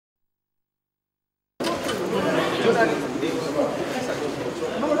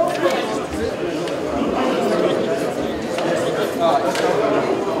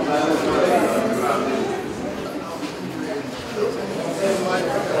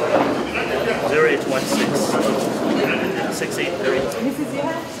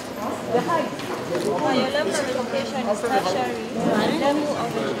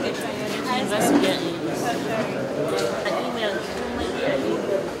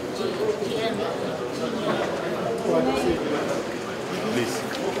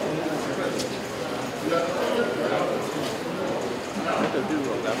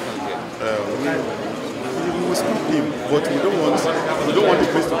But we don't want the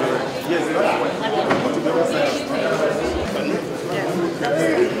place to be. Yes, but to the other side.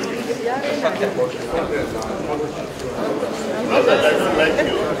 Not that I don't like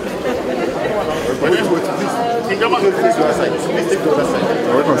you. Wait, please. Please the other side. Please take the other side.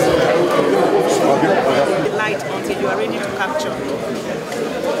 Light until you are ready to capture.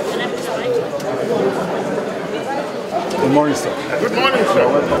 Good morning, sir. Good morning, sir.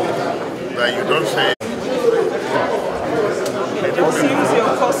 That you don't say. Just use your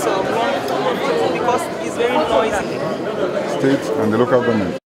cursor because it's very noisy. State and the local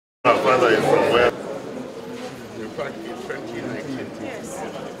government. My father is from where? In fact, in 2019. Yes.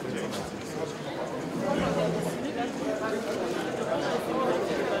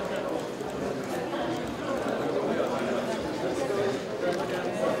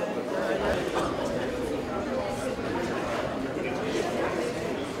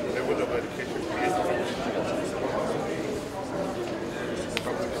 Level of education.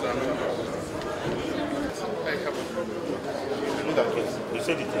 You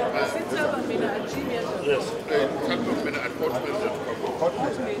said it. Yes.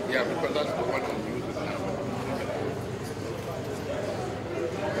 Yeah, because that's the one I'm using now.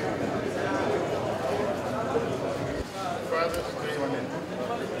 Father's name?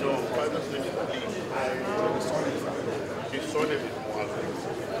 No, father's name is Ali. His surname is Muhammad.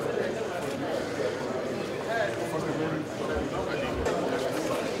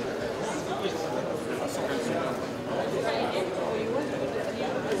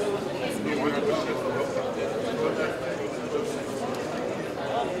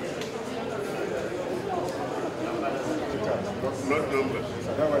 Not numbers.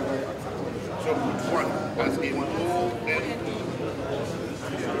 So which one? As in O and E.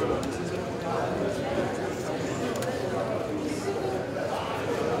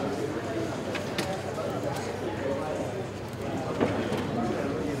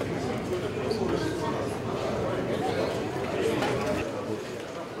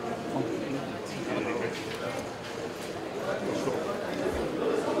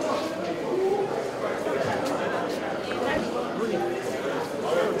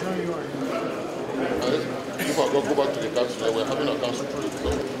 Go back to the council. We're having a council to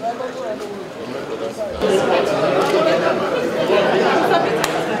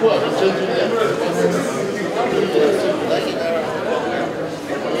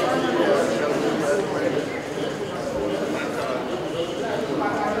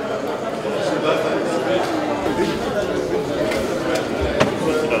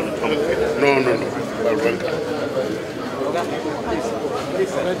No. I'll run that.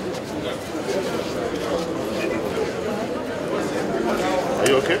 Are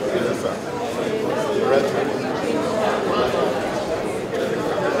you okay? Yes, sir. Right.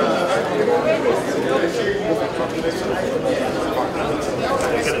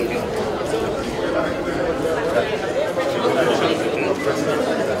 Thank you.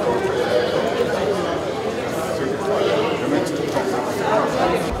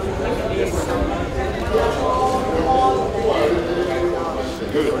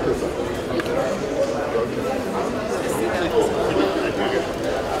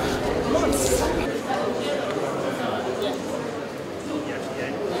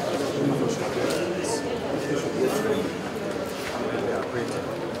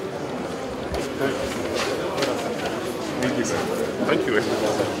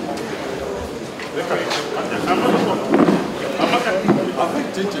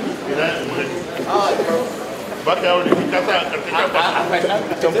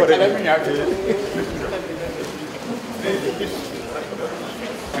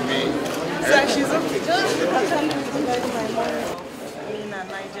 She's okay.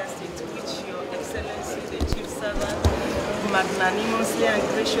 Niger State, which Your Excellency, the Chief Servant, magnanimously and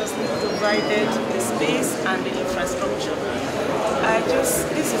graciously provided the space and the infrastructure.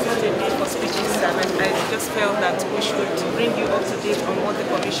 This is not a day for speeches, and I just felt that we should bring you up to date on what the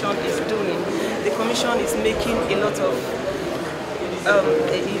Commission is doing. The Commission is making a lot of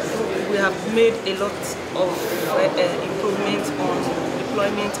we have made a lot of improvements on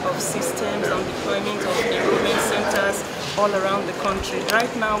deployment of systems, on deployment of enrollment centers all around the country.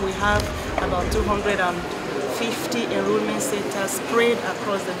 Right now we have about 250 enrollment centers spread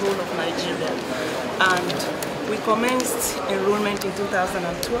across the whole of Nigeria. And we commenced enrollment in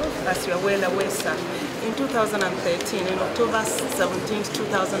 2012, as you are well aware, sir. In 2013, in October 17,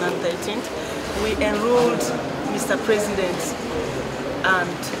 2013, we enrolled Mr. President, and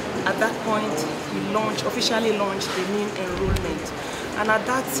at that point he officially launched the NIN enrollment. And at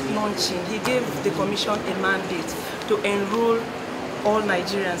that launching, he gave the Commission a mandate to enroll all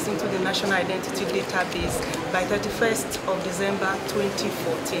Nigerians into the National Identity Database by 31st of December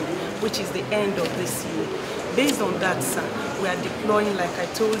 2014, which is the end of this year. Based on that, sir, we are deploying, like I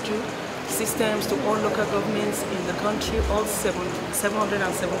told you, systems to all local governments in the country, all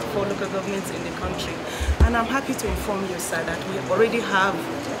 774 local governments in the country. And I'm happy to inform you, sir, that we already have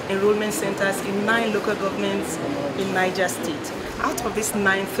enrollment centers in 9 local governments in Niger State. Out of these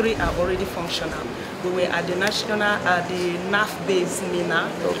 9, 3 are already functional. We were at the NAF base, Mina.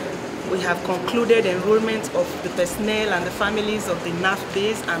 We have concluded enrollment of the personnel and the families of the NAF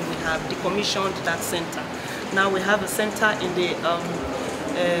base, and we have decommissioned that center. Now we have a center in the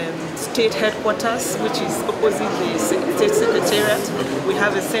state headquarters, which is opposite the state secretariat. We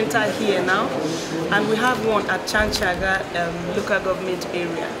have a center here now, and we have one at Chanchaga local government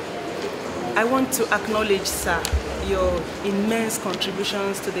area. I want to acknowledge, sir, your immense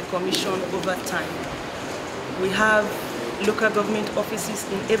contributions to the Commission over time. We have local government offices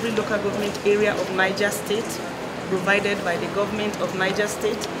in every local government area of Niger State, provided by the government of Niger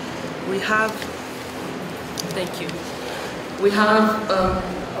State. We have, thank you, we have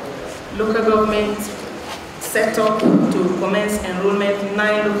local government set up to commence enrollment.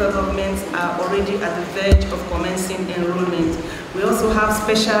 9 local governments are already at the verge of commencing enrollment. We also have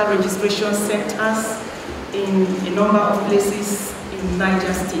special registration centers in a number of places in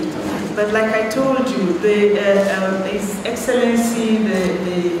Niger State. But like I told you, His Excellency,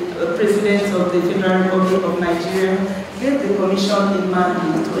 the President of the Federal Republic of Nigeria, gave the Commission a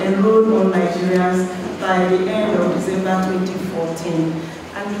mandate to enroll all Nigerians by the end of December 2014.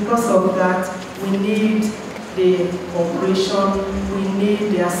 And because of that, we need the cooperation, we need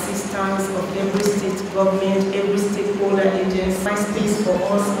the assistance of every state government, every stakeholder agency. My space for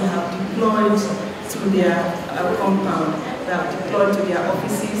us, we have deployed to their compound, they have deployed to their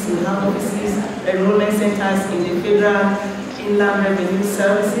offices. We have offices, enrollment centers in the Federal Inland Revenue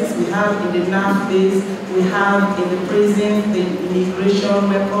Services, we have in the NAF base, we have in the prison, the immigration.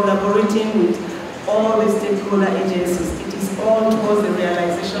 We're collaborating with all the stakeholder agencies. It is all towards the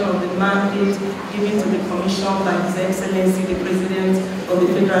realization of the mandate given to the Commission by His Excellency, the President of the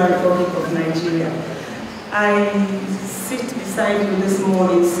Federal Republic of Nigeria. I sit beside you this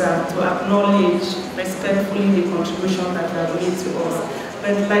morning, sir, to acknowledge respectfully the contribution that you have made to us.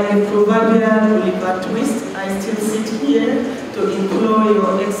 But like a proverbial Oliver Twist, I still sit here to implore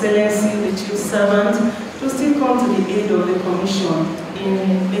Your Excellency, the Chief Servant, to still come to the aid of the Commission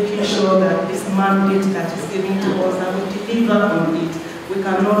in making sure that this mandate that is given to us, that we deliver on it. We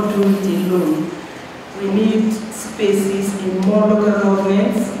cannot do it alone. We need spaces in more local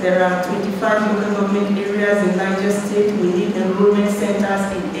governments. There are 25 local government areas in Niger State. We need enrollment centers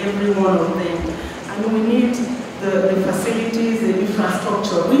in every one of them. And we need the facilities, the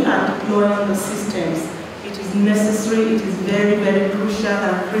infrastructure. We are deploying the systems. It is necessary, it is very, very crucial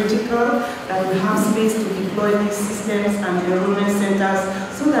and critical that we have space to deploy these systems and enrollment centers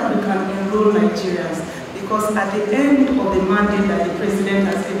so that we can enroll Nigerians. Because at the end of the mandate that the President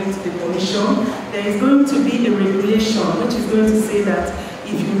has given to the Commission, there is going to be a regulation which is going to say that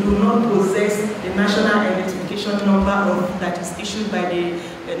if you do not possess the national identification number that is issued by the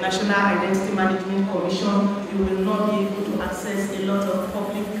National Identity Management Commission, you will not be able to access a lot of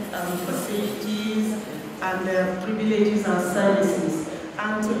public facilities and privileges and services.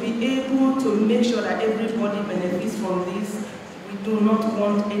 And to be able to make sure that everybody benefits from this, we do not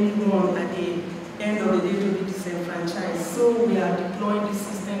want anyone at the end of the day to be disenfranchised. So we are deploying these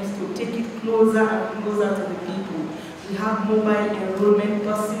systems to take it closer and closer to the people. We have mobile enrollment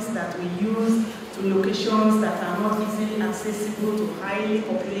buses that we use to locations that are not easily accessible to highly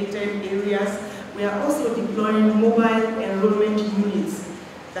populated areas. We are also deploying mobile enrollment units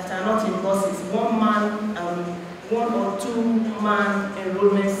that are not in buses, one or two man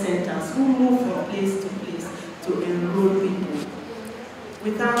enrollment centers who move from place to place to enroll people.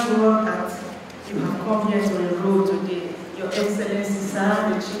 We thank God that you have come here to enroll today. Your Excellency, sir,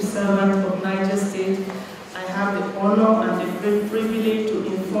 the Chief Servant of Niger State, I have the honor and the great privilege to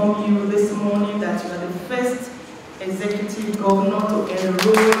inform you this morning that you are the first executive governor to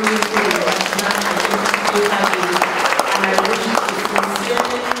enroll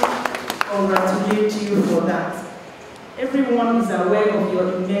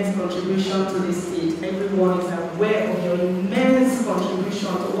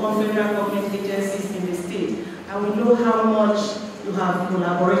information to all federal government agencies in the state. And we know how much you have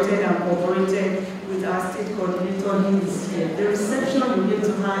collaborated and cooperated with our state coordinator in this year. The reception you gave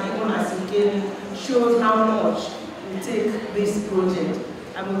to her, even as you gave it, shows how much you take this project.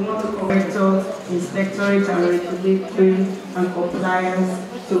 And we want to congratulate Inspectorate and Regulatory and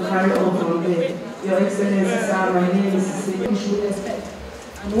Compliance to carry on from there. Your Excellency, sir, my name is Cecilia. We should expect,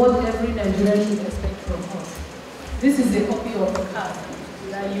 and what every Nigerian should expect from us. This is a copy of the card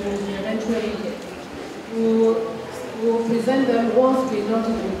that you will eventually get. We will present them once we launch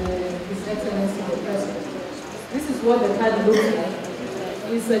with His Excellency the President. This is what the card looks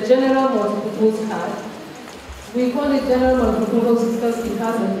like. It's a general multi-purpose card. We call it general multi-purpose because it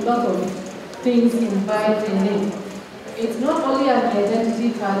has a lot of things imbibed in it. It's not only an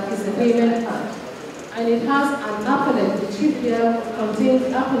identity card, it's a payment card. And it has an applet. The chip here contains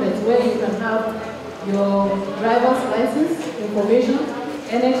applet where you can have your driver's license information,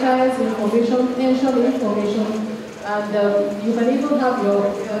 NHIS information, pension information, and you can even have your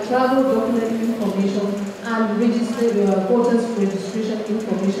travel document information and register your voters registration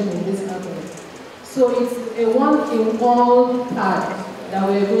information in this applet. So it's a one-in-all card that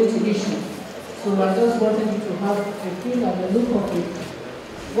we're going to issue. So I just wanted you to have a feel and a look of it.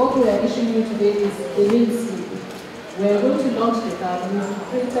 What we are issuing you today is the link slip. We are going to launch the card. We've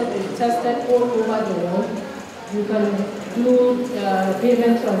printed and tested all over the world. You can do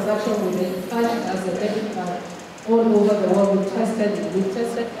payment transaction with the cash as a debit card all over the world. We've tested it. We've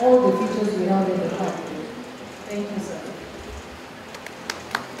tested all the features we have in the card. Thank you, sir.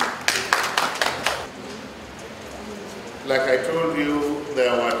 Like I told you,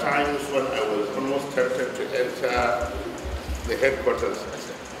 there were times when I was almost tempted to enter the headquarters. I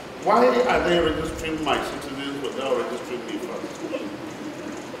said, why are they registering my citizens without registering me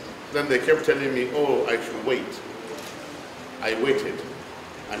first? Then they kept telling me, oh, I should wait. I waited,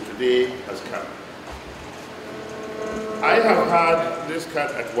 and today has come. I have had this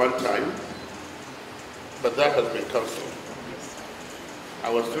card at one time, but that has been cancelled. I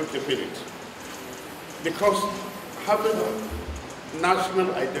was still keeping it. Because having a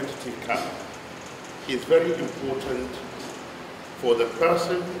national identity card is very important for the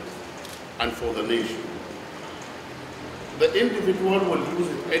person and for the nation. The individual will use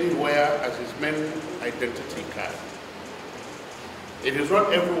it anywhere as his main identity card. It is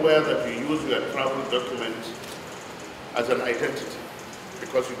not everywhere that you use your travel document as an identity,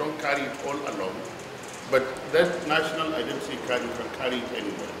 because you don't carry it all along. But that national identity card, you can carry it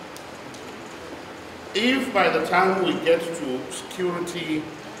anywhere. If by the time we get to security,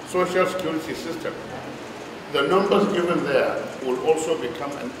 social security system, the numbers given there will also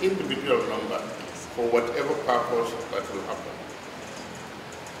become an individual number for whatever purpose that will happen.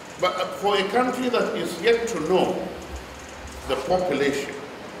 But for a country that is yet to know the population,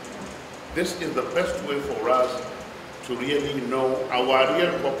 this is the best way for us to really know our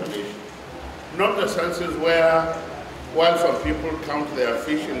real population. Not the senses where, while some people count their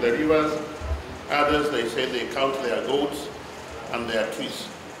fish in the rivers, others they say they count their goats and their trees.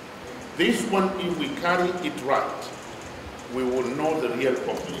 This one, if we carry it right, we will know the real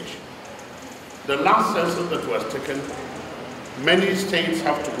population. The last census that was taken, many states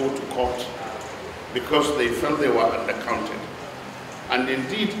have to go to court because they felt they were undercounted. And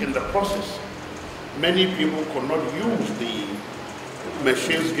indeed, in the process, many people could not use the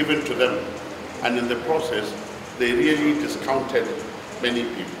machines given to them. And in the process, they really discounted many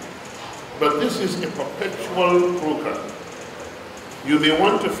people. But this is a perpetual program. You may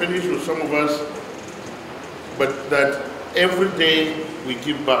want to finish with some of us, but that every day we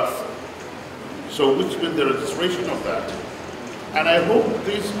give birth. So which means the registration of that. And I hope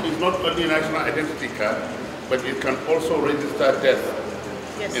this is not only a national identity card, but it can also register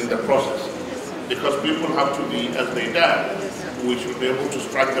death in the process. Because people have to be, as they die, we should be able to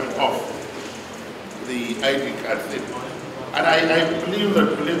strike them off the ID card thing. And I believe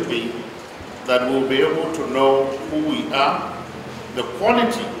that, believe me, that we'll be able to know who we are, the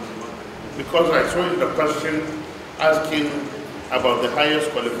quality, because I saw in the question asking about the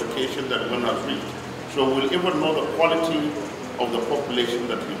highest qualification that one has reached. So we'll even know the quality of the population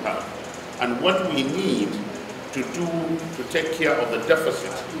that we have and what we need to do to take care of the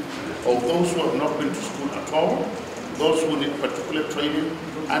deficit of those who have not been to school at all, those who need particular training,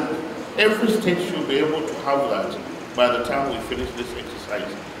 and every state should be able to have that by the time we finish this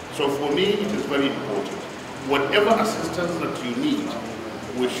exercise. So for me, it is very important. Whatever assistance that you need,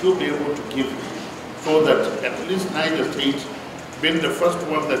 we should be able to give you, so that at least Niger State, being the first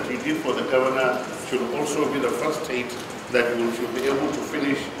one that you did for the governor, should also be the first state that we should be able to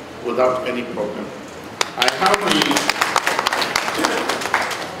finish without any problem. I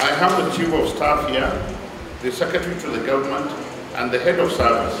I have the Chief of Staff here, the Secretary to the Government, and the Head of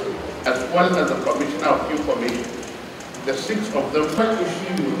Service, as well as the Commissioner of Information. The 6 of them, what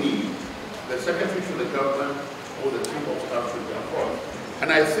issue you need, the Secretary to the Government or the Chief of Staff should be informed.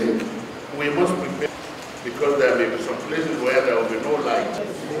 And I think we must prepare, because there may be some places where there will be no light.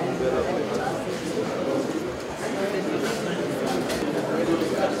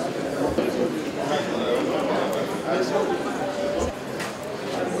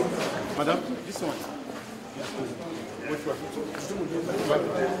 Madam, this one. Which one?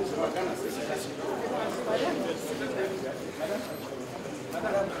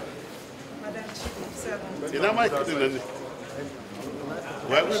 Madam Chief of Servant, In our mic,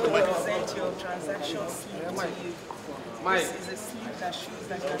 where was the mic? present your transaction slip to you. This is a slip that shows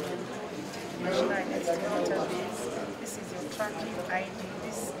that you have enrolled into the National Identity Database. This is your tracking ID.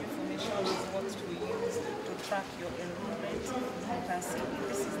 This information is what we use to track your enrollment. You can see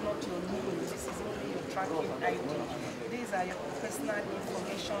this is not your name, this is only your tracking ID. These are your personal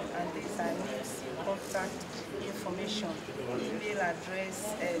information and these are names, contact information, email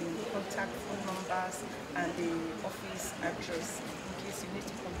address, contact phone numbers, and the office address in case you need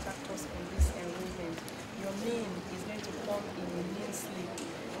to contact us on this enrollment. Your name is going to come in a name slip.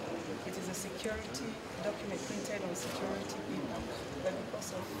 It is a security document printed on security paper, but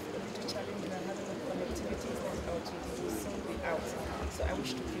because of a little challenge and having no connectivity, it's not out yet. It will soon be out. So I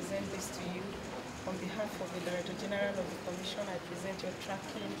wish to present this to you. On behalf of the Director General of the Commission, I present your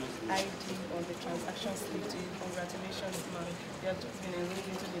tracking ID on the transaction slip to you. Congratulations, ma'am. You have just been enrolled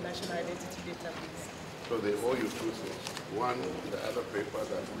into the National Identity Database. So they owe you 2 things. One, the other paper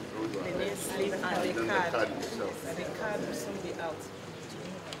that we drew you The name slip and the then card. the card itself. And the card will soon be out.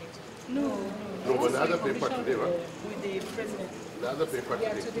 No. No, but the other paper today, right? With the President. The other paper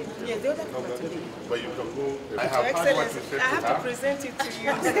today. Yeah, the other paper today. But you can go. I Your have heard what you Excellency, said I have to to her. present it to you.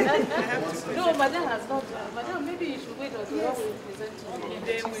 I have to present No, Madam has not. Madam, maybe you should wait until we present to you.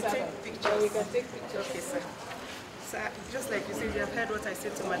 Then we take pictures. We can take pictures. Okay, sir. Sir, just like you said, you have heard what I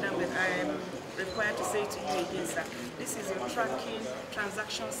said to Madam, but I am required to say to you again, sir. This is your tracking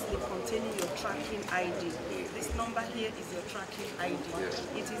transaction slip containing your tracking ID. This number here is your tracking ID.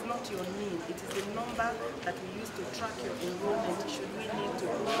 It is not your name. It is the number that we use to track your enrollment should we need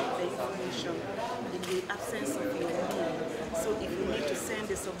to put the information in the absence of your name. So if you need to send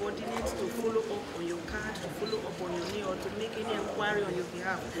a subordinate to follow up on your card, to follow up on your name, or to make any inquiry on your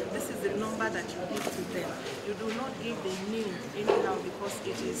behalf, this is the number that you give to them. You do not give the name anyhow because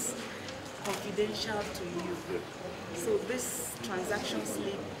it is confidential to you. So this transaction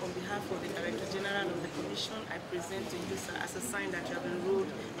slip on behalf of the Director General of the Commission, I present to you, sir, as a sign that you have enrolled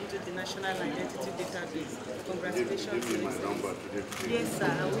into the National Identity Database. Congratulations. Give me my number today. Yes, sir. I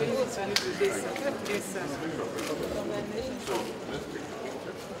will give it to you today, sir. Yes, sir.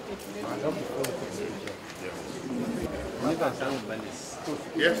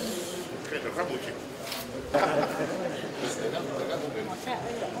 Yes. Okay, no problem with you. Thank you very much.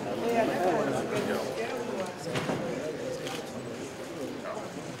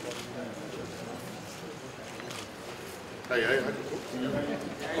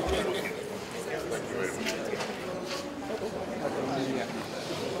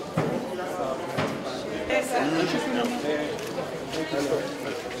 Yes,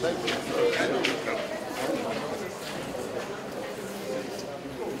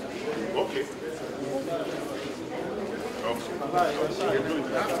 Okay.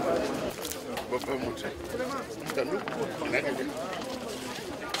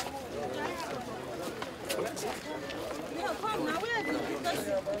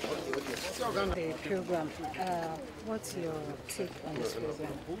 The program. What's your take on this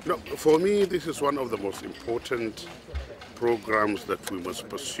program? No, for me, this is one of the most important programs that we must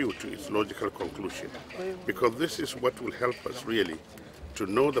pursue to its logical conclusion, because this is what will help us really to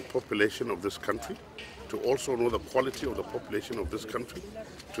know the population of this country, to also know the quality of the population of this country,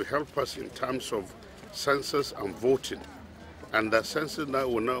 to help us in terms of census and voting. And the census now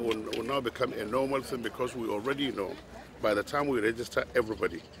will now become a normal thing, because we already know, by the time we register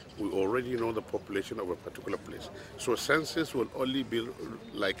everybody, we already know the population of a particular place. So census will only be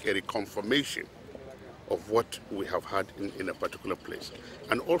like a reconfirmation of what we have had in a particular place.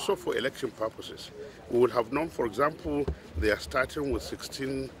 And also for election purposes, we will have known, for example, they are starting with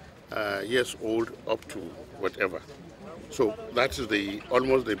 16 years old up to whatever. So that is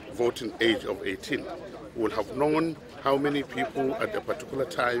almost the voting age of 18. We will have known how many people at a particular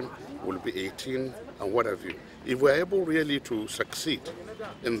time will be 18 and what have you. If we are able really to succeed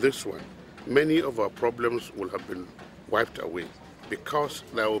in this one, many of our problems will have been wiped away. because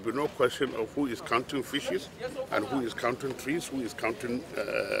there will be no question of who is counting fishes and who is counting trees, who is counting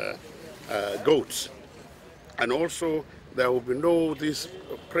goats. And also, there will be no this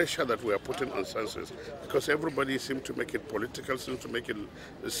pressure that we are putting on census, because everybody seems to make it political, seems to make it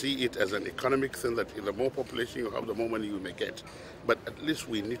see it as an economic thing, that the more population you have, the more money you may get. But at least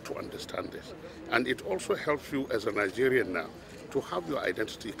we need to understand this. And it also helps you as a Nigerian now to have your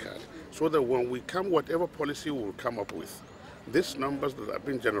identity card, so that when we come, whatever policy we will come up with, these numbers that have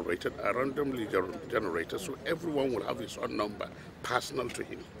been generated are randomly generated, so everyone will have his own number personal to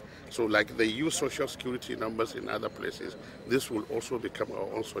him. So like they use social security numbers in other places, this will also become our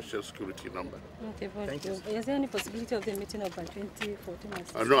own social security number. Okay, but is there any possibility of the meeting up by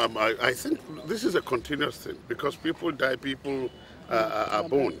 2014? No, I think this is a continuous thing, because people die, people are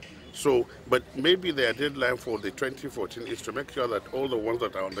born. So, but maybe their deadline for the 2014 is to make sure that all the ones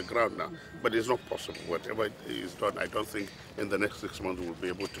that are on the ground now, but it's not possible. Whatever is done, I don't think in the next 6 months we'll be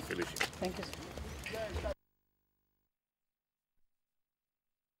able to finish it. Thank you, sir.